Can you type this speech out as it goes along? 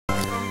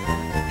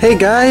Hey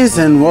guys,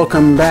 and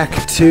welcome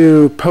back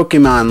to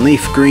Pokemon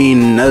Leaf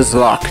Green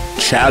Nuzlocke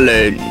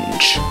Challenge.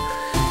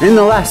 In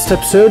the last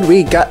episode,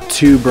 we got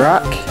to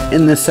Brock.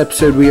 In this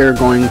episode, we are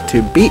going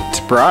to beat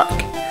Brock.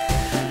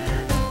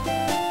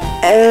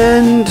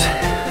 And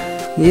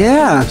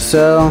yeah,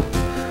 so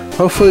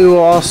hopefully we'll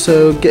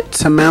also get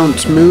to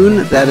Mount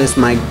Moon. That is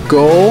my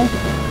goal.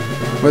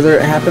 Whether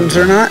it happens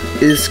or not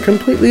is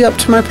completely up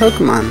to my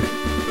Pokemon.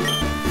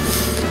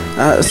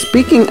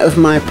 Speaking of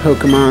my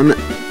Pokemon,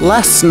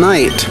 last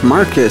night,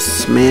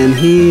 Marcus, man,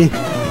 he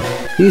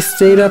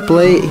stayed up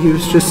late. He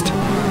was just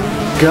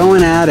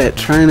going at it,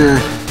 trying to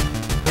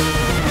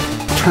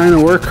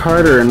work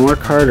harder and work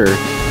harder.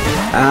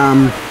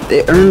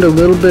 It earned a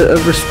little bit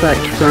of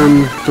respect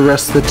from the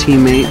rest of the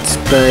teammates,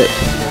 but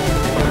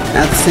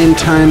at the same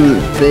time,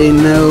 they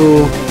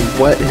know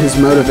what his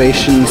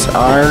motivations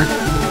are,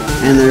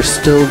 and they're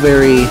still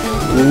very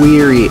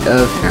weary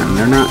of him.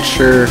 They're not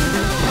sure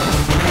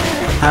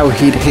how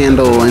he'd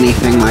handle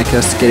anything like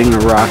us getting a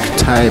rock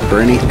type or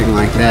anything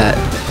like that.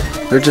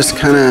 They're just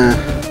kind of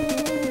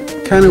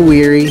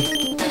weary.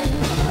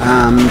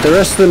 The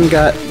rest of them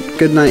got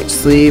good night's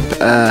sleep.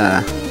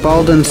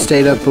 Baldwin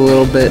stayed up a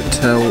little bit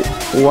to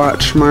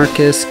watch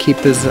Marcus, keep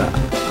his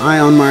eye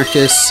on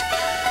Marcus,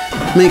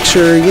 make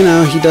sure, you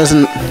know, he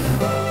doesn't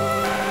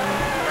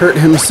hurt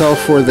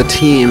himself or the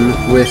team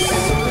with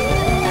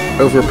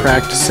over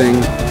practicing.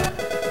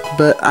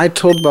 But I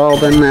told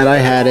Baldwin that I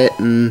had it,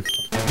 and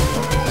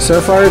so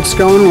far it's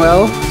going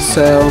well,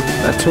 so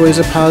that's always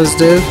a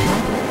positive.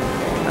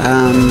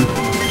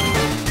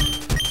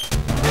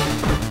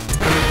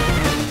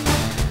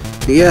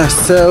 Yeah,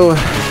 so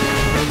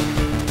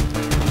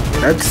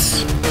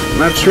that's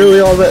really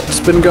all that's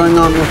been going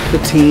on with the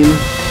team.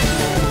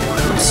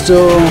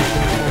 Still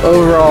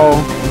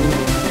overall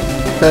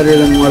better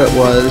than what it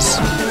was.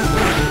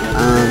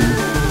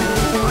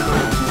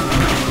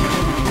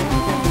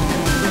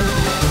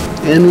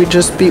 And we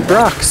just beat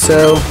Brock,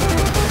 so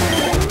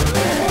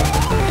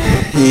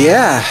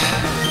yeah,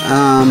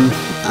 I'm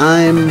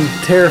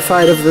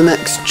terrified of the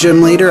next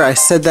gym leader. I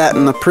said that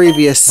in the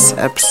previous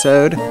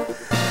episode.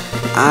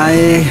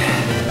 I'm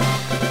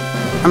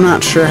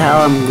not sure how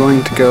I'm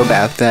going to go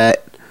about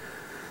that.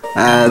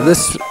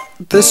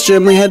 This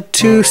gym, we had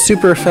two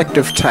super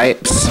effective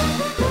types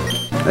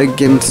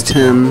against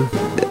him.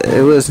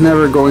 It was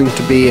never going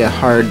to be a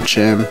hard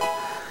gym.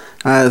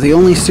 The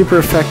only super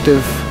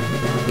effective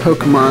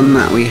Pokemon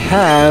that we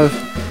have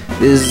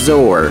is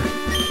Zor,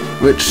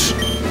 which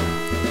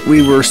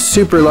we were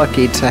super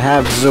lucky to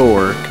have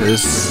Zor,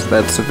 because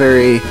that's a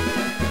very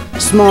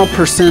small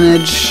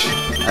percentage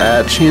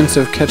chance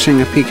of catching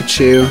a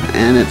Pikachu,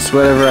 and it's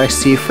whatever I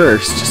see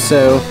first.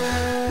 So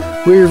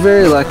we were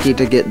very lucky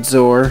to get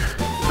Zor.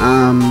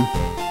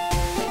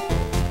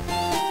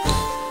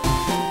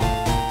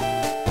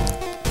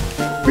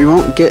 We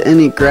won't get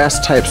any grass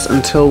types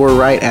until we're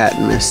right at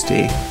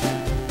Misty,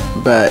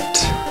 but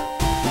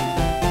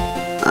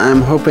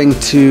I'm hoping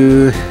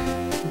to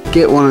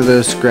get one of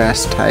those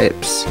grass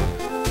types.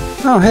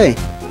 Oh, hey.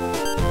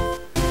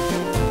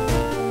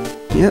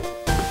 Yep.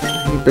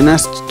 You've been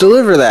asked to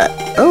deliver that.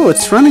 Oh,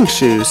 it's running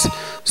shoes.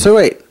 So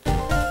wait.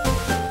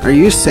 Are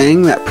you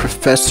saying that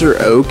Professor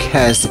Oak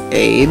has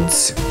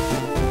AIDS?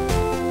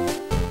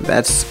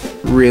 That's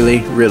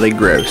really, really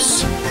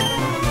gross.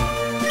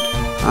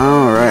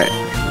 Alright.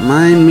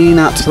 Mind me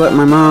not to let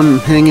my mom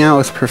hang out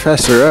with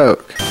Professor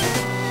Oak.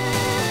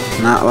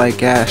 Not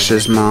like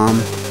Ash's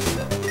mom.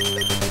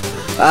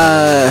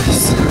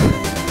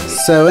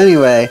 So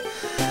anyway,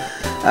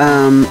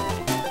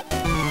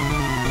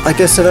 like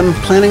I said, I'm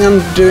planning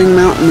on doing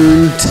Mount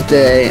Moon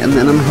today, and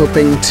then I'm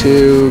hoping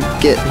to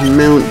get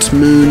Mount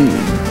Moon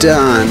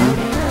done.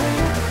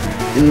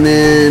 And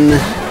then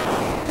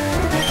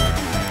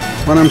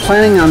what I'm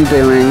planning on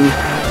doing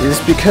is,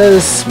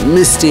 because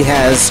Misty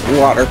has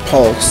Water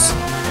Pulse,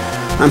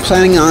 I'm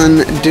planning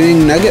on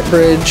doing Nugget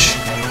Bridge,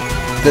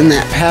 then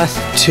that path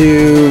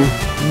to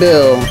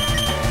Bill,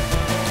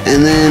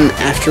 and then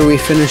after we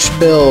finish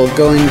Bill,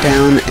 going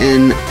down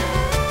and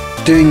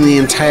doing the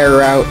entire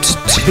route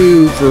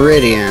to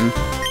Viridian,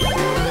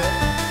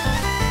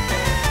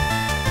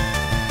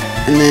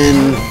 and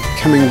then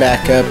coming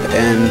back up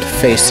and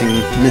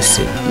facing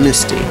Misty,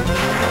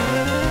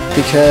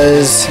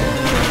 because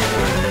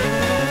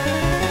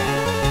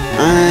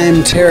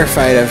I'm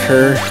terrified of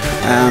her.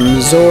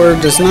 Zor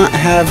does not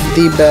have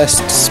the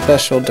best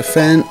special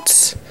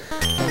defense.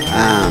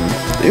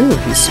 Ooh,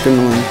 he's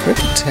gonna learn Quick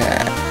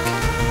Attack.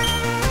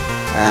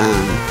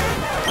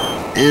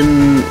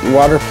 And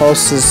Water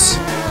Pulse is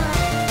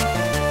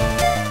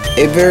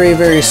a very,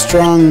 very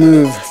strong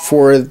move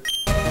for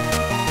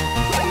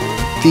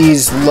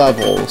these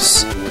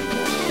levels.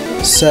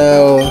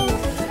 So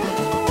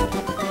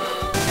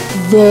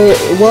the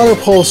Water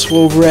Pulse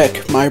will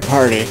wreck my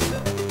party.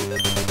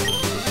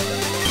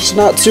 It's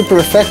not super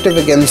effective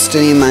against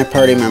any of my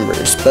party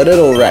members, but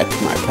it'll wreck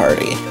my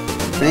party.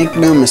 Make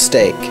no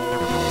mistake.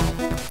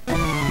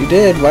 You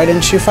did, why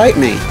didn't you fight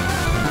me?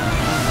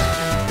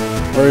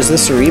 Or is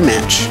this a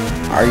rematch?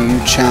 Are you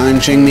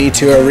challenging me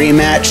to a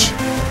rematch?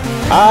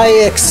 I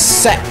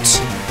accept.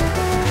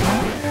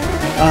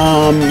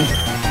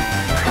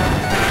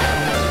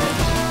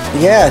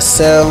 Yeah,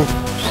 so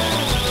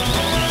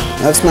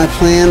that's my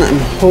plan. I'm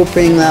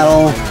hoping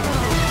that'll,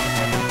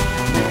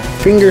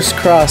 fingers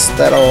crossed,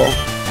 that'll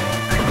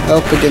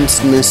help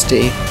against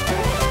Misty.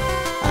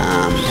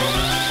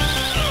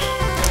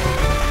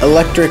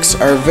 Electrics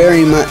are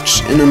very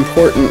much an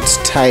important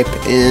type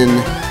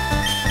in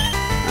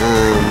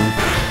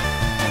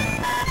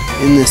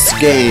this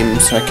game,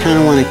 so I kind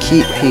of want to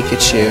keep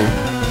Pikachu.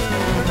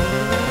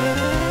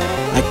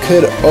 I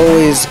could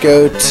always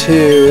go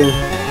to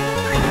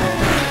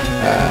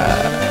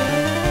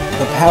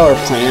the power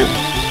plant,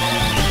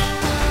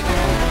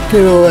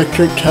 get an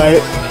electric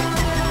type,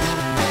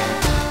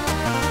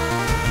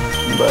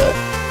 but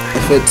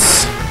if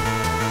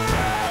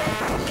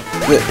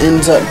it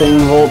ends up being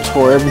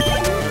Voltorb,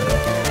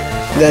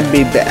 that'd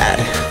be bad.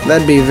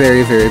 That'd be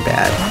very, very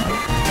bad.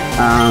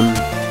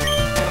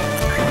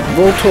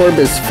 Voltorb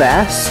is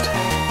fast,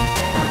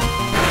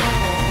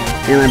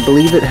 and I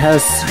believe it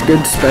has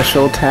good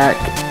special attack,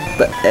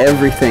 but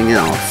everything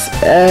else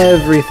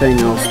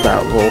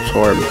about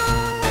Voltorb,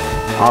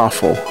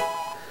 awful.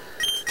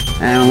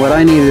 And what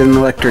I needed an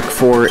electric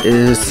for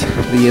is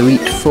the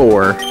Elite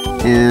Four,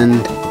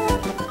 and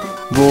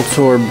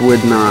Voltorb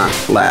would not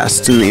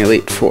last in the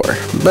Elite Four.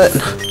 But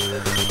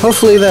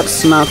hopefully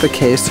that's not the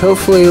case.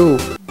 Hopefully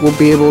we'll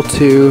be able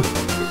to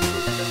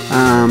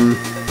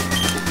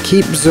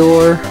keep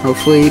Zor.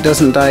 Hopefully he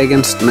doesn't die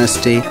against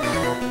Misty.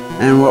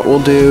 And what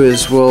we'll do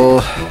is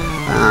we'll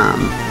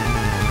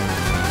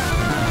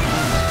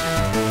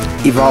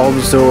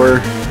evolve Zor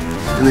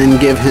and then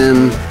give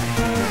him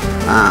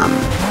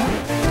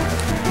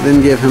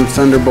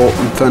Thunderbolt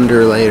and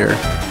Thunder later.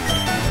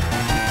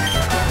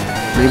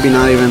 Maybe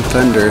not even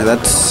Thunder.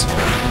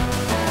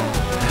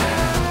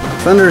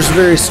 Thunder's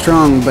very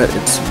strong, but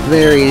it's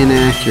very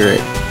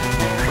inaccurate.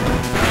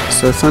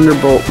 So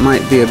Thunderbolt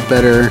might be a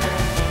better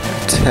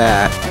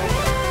attack.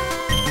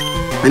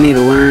 I need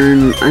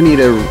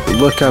to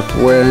look up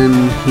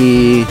when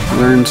he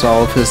learns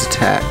all of his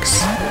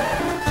attacks.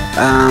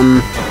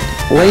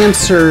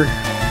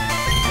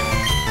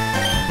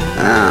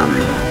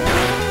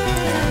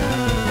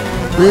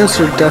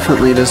 Lancer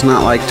definitely does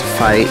not like to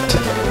fight.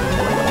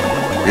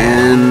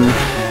 And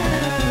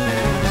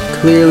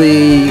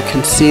clearly you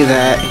can see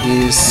that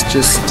he's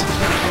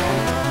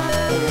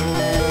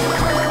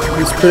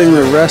putting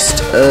the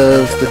rest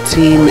of the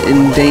team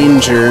in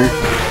danger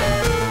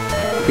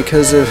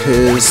because of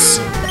his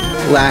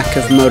lack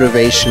of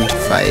motivation to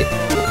fight.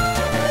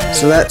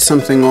 So that's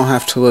something we'll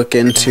have to look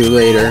into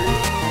later.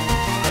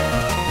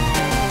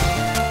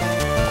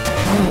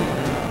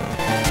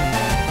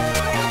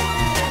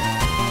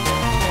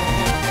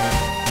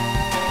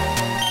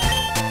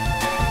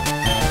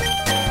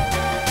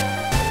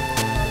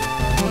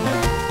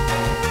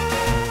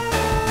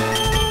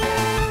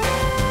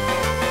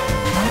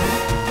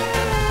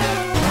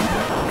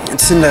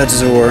 Send out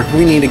Zor.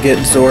 We need to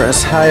get Zor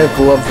as high of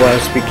level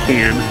as we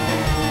can.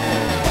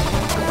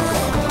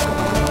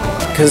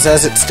 Because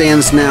as it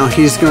stands now,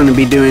 he's going to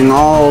be doing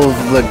all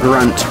of the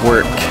grunt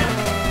work.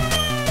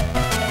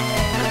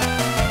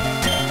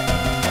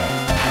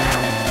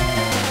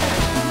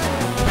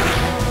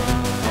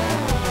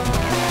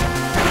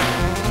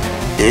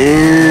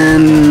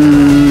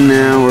 And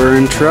now we're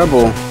in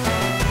trouble.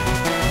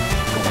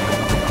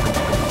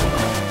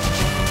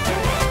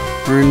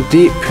 We're in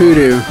deep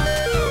poodoo.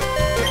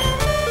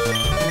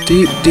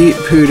 Deep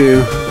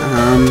poodoo.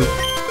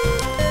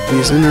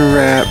 He's in a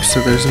wrap, so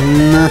there's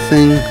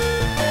nothing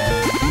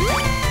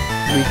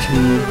we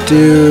can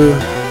do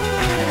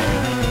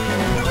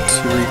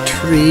to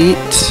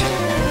retreat.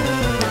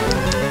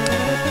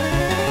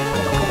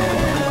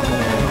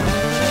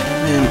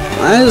 And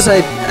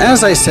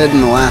as I said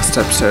in the last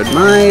episode,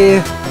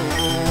 my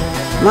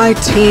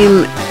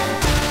team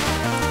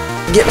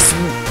gets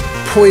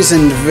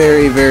poisoned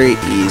very, very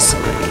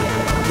easily.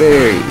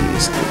 Very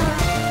easily.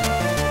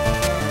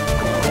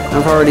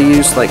 I've already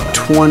used like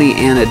 20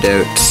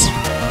 antidotes.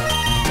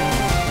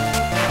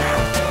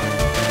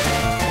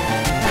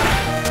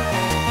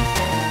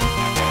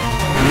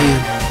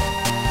 Man.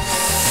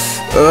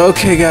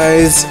 Okay,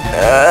 guys.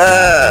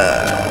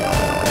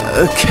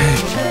 Okay.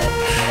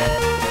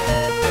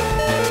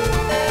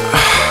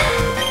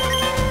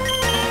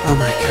 Oh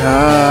my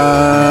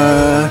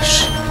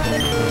gosh.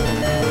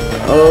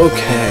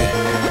 Okay.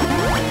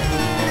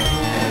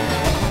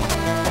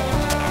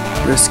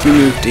 Risky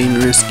move, Dean.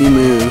 Risky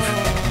move.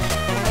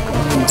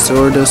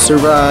 Zor to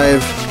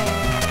survive.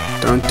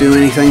 Don't do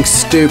anything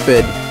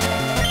stupid.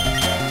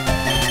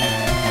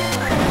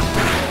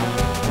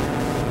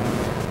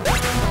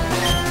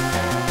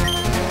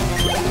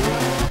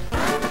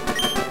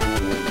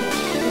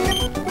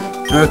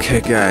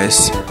 Okay,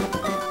 guys.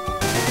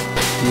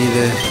 Need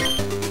to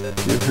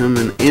give him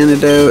an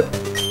antidote.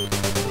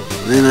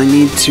 Then I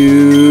need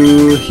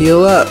to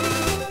heal up.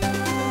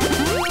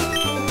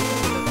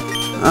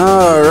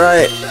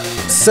 Alright.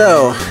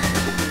 So,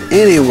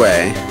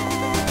 anyway.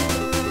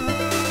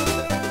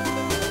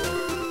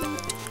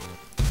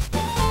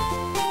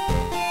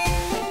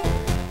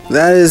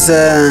 that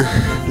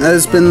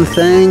has been the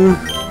thing.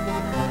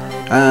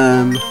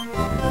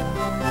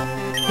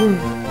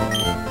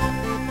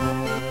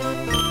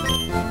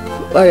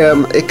 I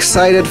am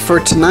excited for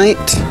tonight.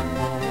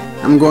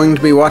 I'm going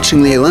to be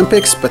watching the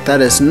Olympics, but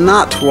that is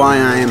not why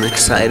I am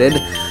excited.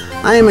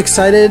 I am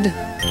excited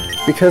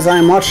because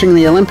I'm watching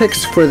the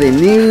Olympics for the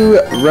new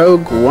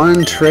Rogue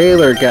One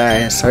trailer,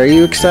 guys. Are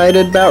you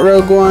excited about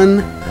Rogue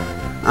One?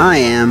 I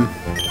am.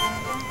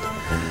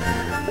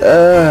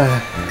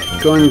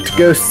 Going to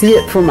go see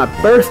it for my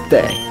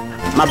birthday.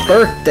 My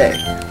birthday.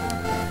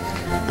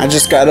 I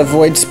just gotta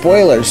avoid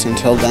spoilers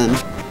until then.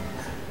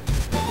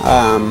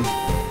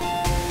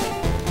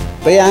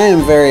 But yeah, I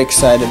am very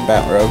excited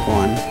about Rogue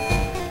One.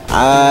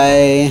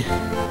 I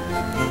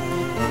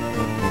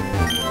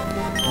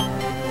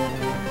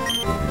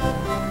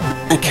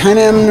kind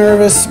of am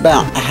nervous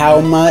about how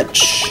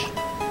much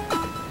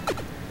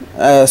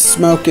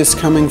smoke is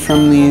coming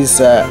from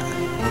these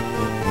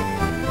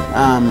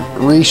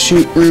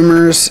reshoot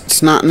rumors.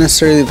 It's not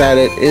necessarily that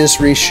it is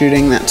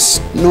reshooting, that's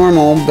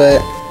normal,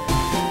 but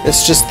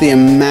it's just the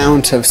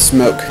amount of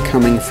smoke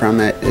coming from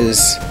it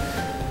is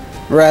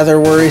rather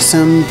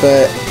worrisome,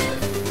 but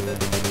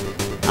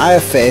I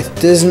have faith.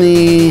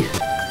 Disney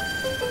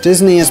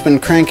has been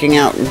cranking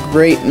out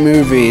great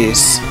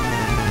movies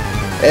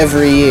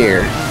every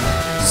year,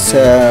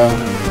 so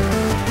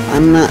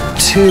I'm not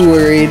too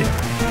worried.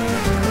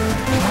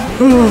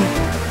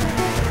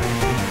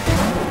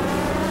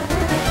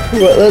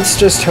 But let's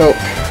just hope.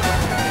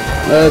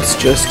 Let's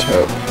just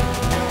hope.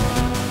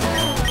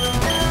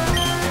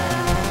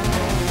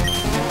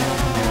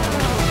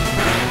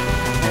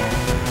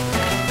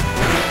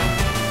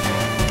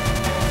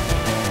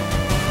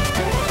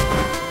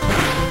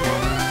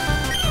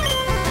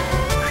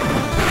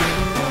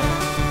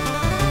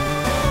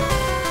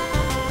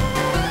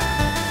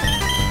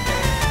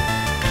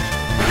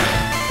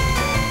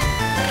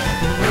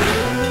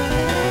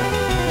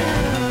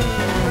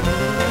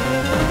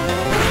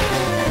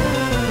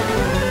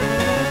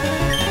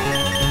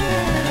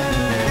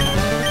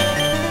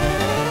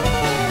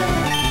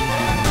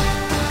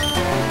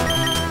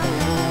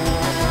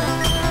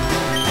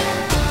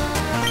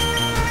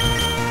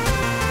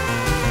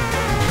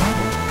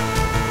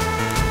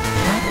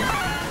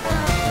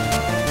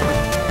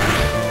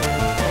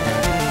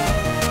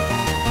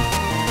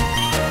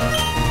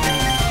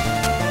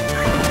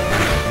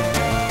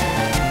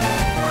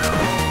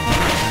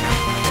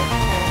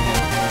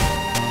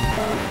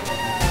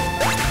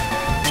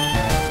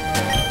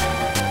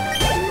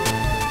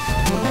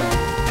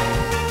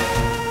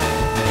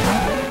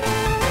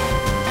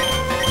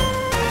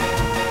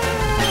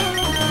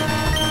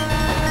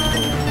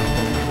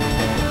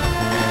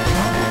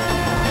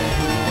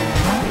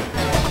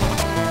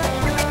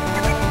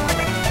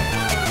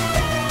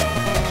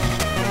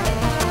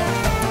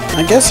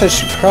 I guess I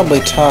should probably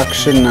talk,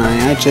 shouldn't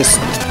I?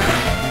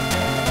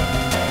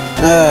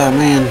 Oh,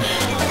 man.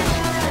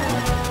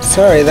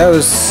 Sorry, that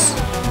was...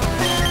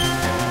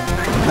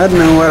 I don't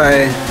know what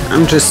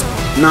I'm just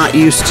not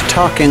used to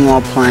talking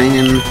while playing,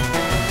 and...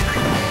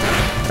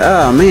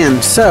 Oh,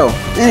 man. So,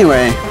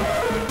 anyway.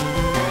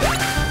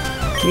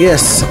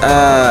 Yes,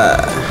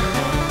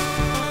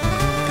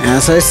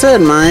 as I said,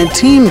 my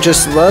team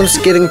just loves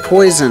getting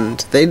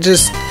poisoned. They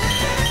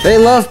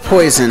love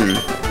poison.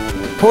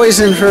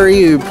 Poison for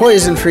you,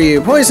 poison for you,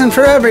 poison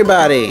for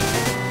everybody!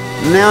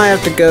 Now I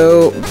have to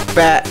go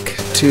back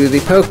to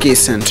the Poke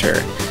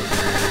Center.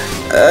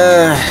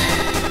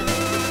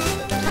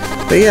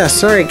 But yeah,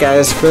 sorry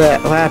guys for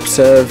that lapse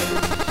of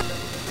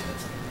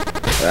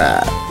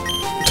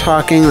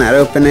talking, that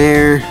open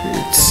air.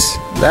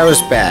 That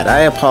was bad.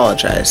 I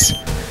apologize.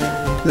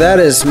 That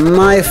is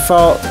my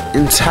fault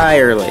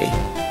entirely.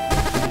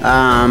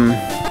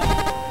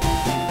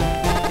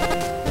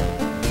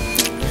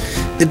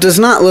 It does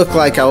not look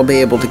like I'll be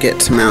able to get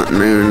to Mountain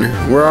Moon.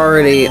 We're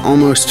already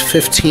almost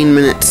 15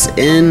 minutes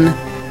in,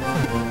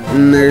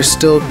 and there's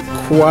still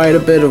quite a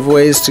bit of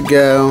ways to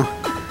go.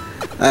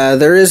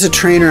 There is a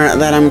trainer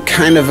that I'm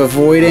kind of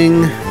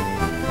avoiding.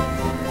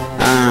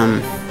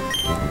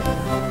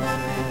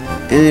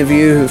 Any of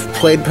you who've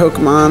played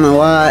Pokemon a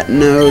lot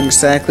know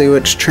exactly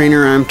which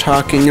trainer I'm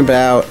talking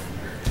about.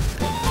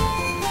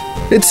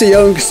 It's a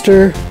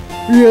youngster.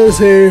 He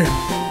has a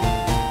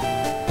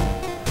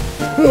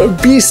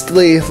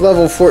beastly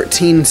level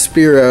 14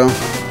 Spearow.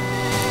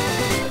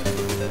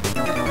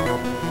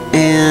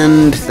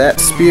 And that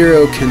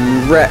Spearow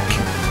can wreck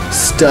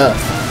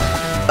stuff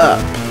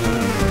up.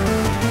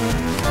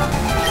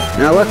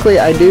 Now luckily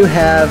I do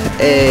have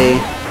a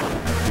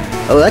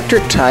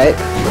electric type,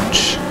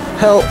 which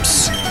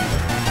helps,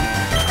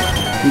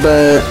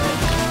 but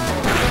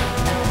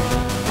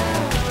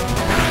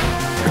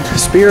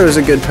Spearow is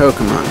a good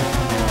Pokemon.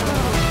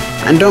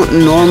 I don't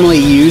normally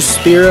use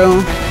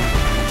Spearow,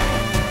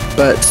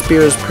 but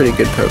Spearow's a pretty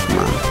good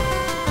Pokemon.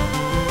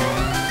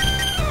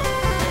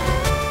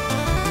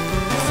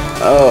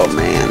 Oh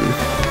man.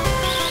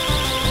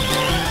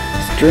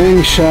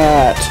 String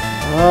shot.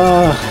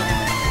 Oh.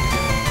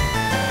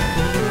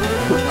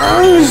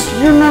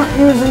 You're not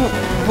using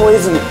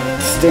poison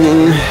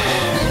sting.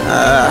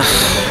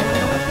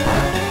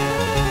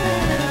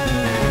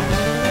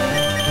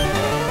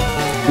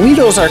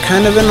 Needles are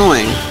kind of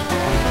annoying.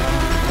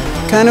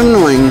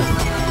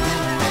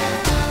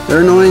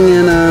 They're annoying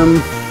in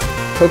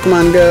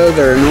Pokemon Go,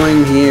 they're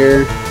annoying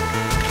here.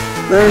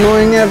 They're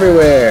annoying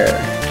everywhere.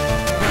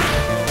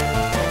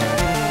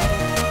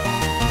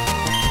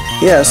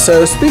 Yeah,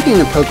 so speaking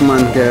of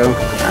Pokemon Go,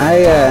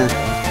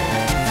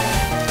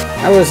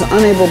 I was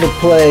unable to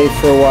play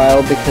for a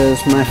while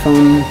because my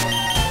phone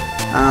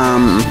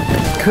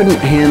couldn't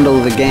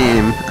handle the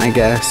game, I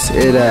guess.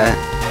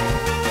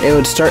 It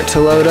would start to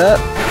load up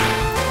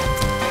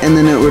and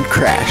then it would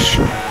crash.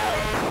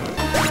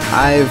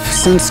 I've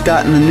since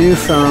gotten a new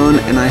phone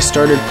and I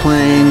started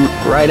playing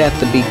right at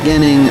the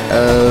beginning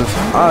of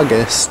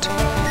August,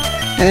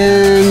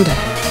 and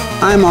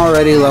I'm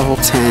already level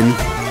 10,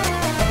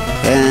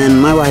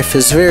 and my wife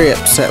is very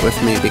upset with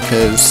me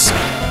because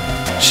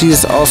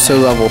she's also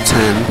level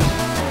 10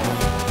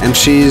 and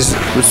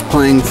was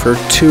playing for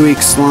 2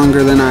 weeks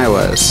longer than I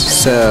was,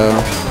 so,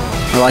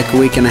 or like a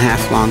week and a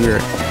half longer.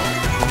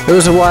 It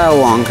was a while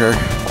longer.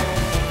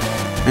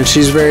 And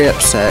she's very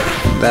upset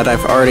that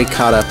I've already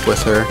caught up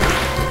with her.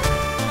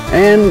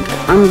 And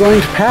I'm going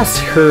to pass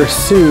her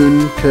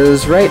soon,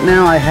 because right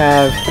now I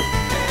have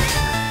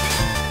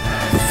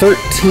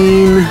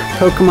 13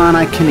 Pokemon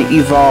I can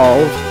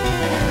evolve,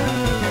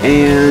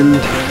 and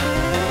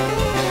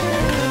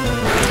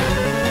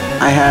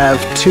I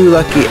have 2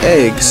 lucky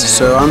eggs,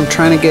 so I'm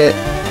trying to get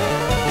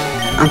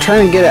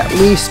at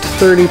least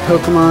 30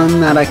 Pokemon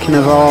that I can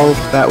evolve.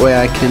 That way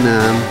I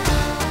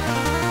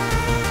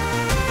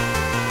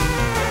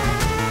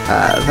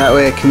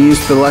can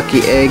use the lucky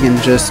egg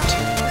and just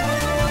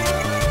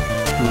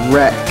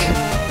wreck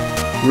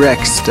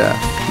stuff.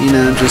 You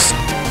know, just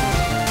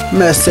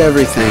mess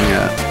everything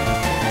up.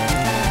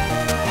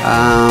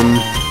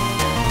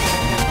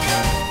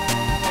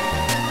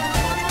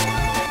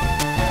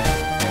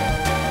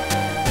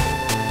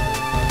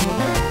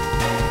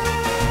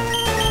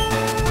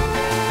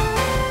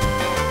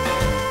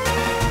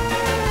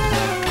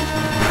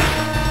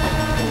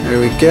 There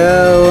we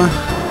go.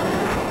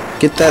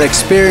 Get that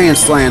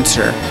experience,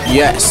 Lancer.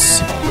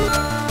 Yes.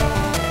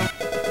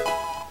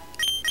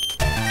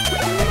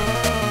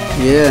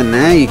 Yeah,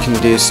 now you can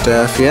do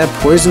stuff. Yeah,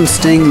 poison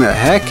sting the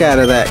heck out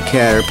of that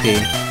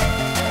Caterpie.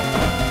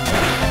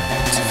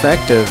 It's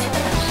effective.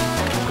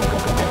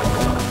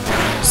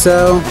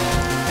 So,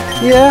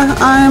 yeah,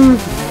 I'm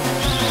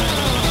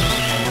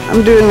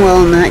doing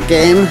well in that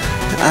game.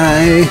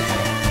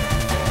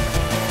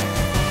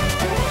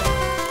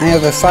 I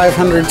have a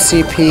 500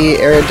 CP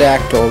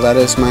Aerodactyl. That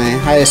is my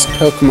highest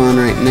Pokemon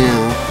right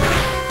now.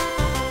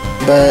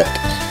 But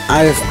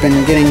I've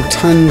been getting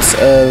tons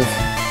of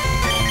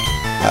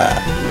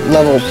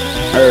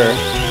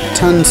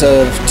tons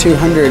of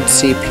 200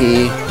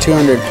 CP,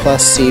 200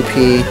 plus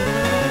CP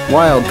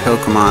wild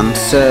Pokemon.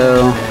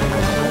 So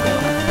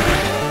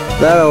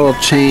that'll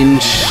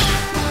change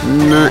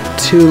not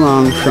too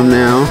long from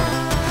now.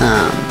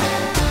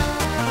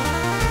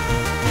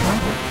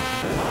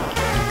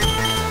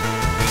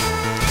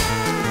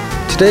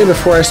 Today,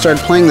 before I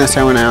started playing this,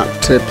 I went out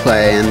to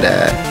play and,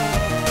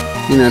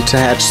 you know, to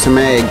hatch some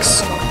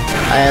eggs.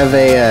 I have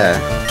a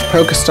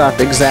Pokestop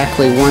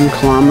exactly 1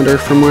 kilometer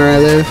from where I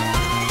live,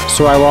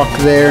 so I walk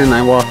there and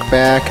I walk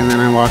back, and then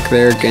I walk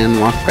there again,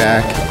 walk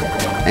back,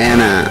 and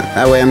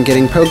that way I'm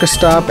getting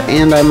Pokestop,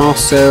 and I'm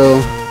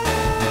also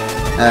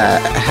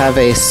have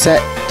a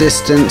set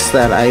distance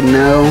that I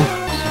know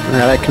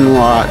that I can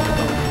walk.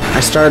 I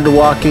started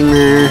walking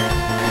there,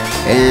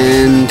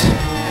 and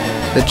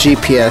the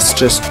GPS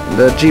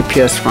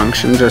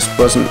function just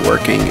wasn't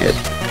working. It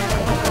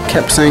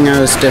kept saying I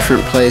was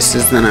different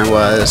places than I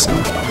was, and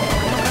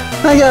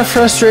I got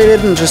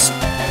frustrated and just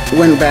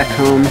went back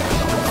home.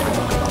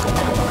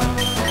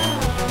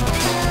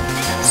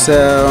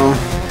 So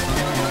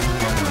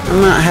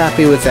I'm not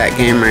happy with that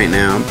game right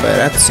now, but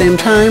at the same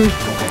time,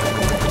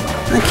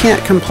 I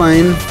can't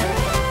complain.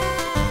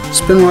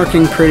 It's been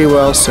working pretty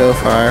well so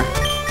far.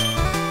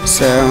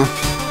 So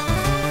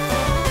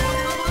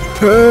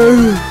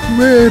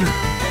man.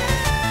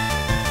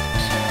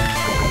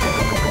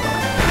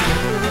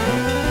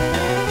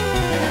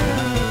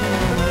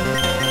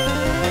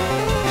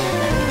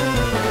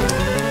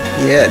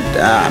 Yeah,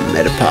 die,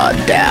 Metapod,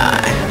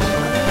 die.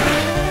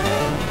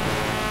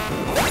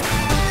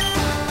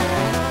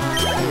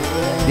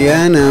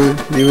 Yeah, I know.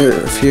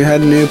 If you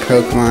had a new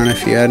Pokemon,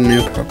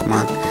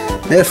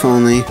 If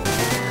only.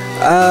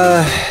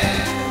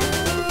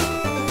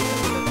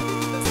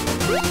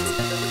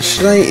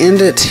 Should I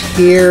end it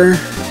here?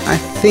 I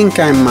think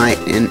I might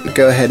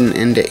go ahead and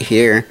end it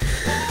here.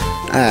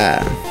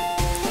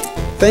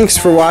 Thanks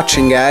for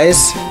watching,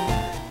 guys.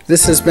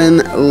 This has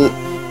been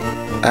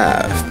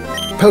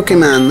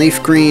Pokemon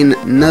Leaf Green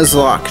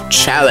Nuzlocke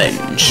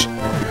Challenge.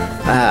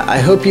 I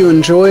hope you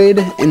enjoyed.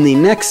 In the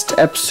next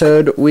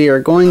episode, we are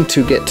going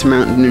to get to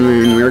Mountain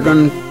Moon. We're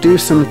going to do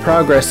some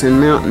progress in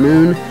Mountain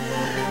Moon,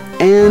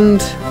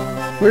 and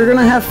we're going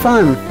to have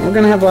fun. We're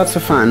going to have lots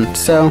of fun.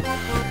 So,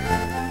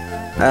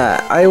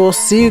 I will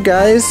see you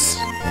guys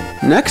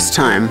next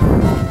time.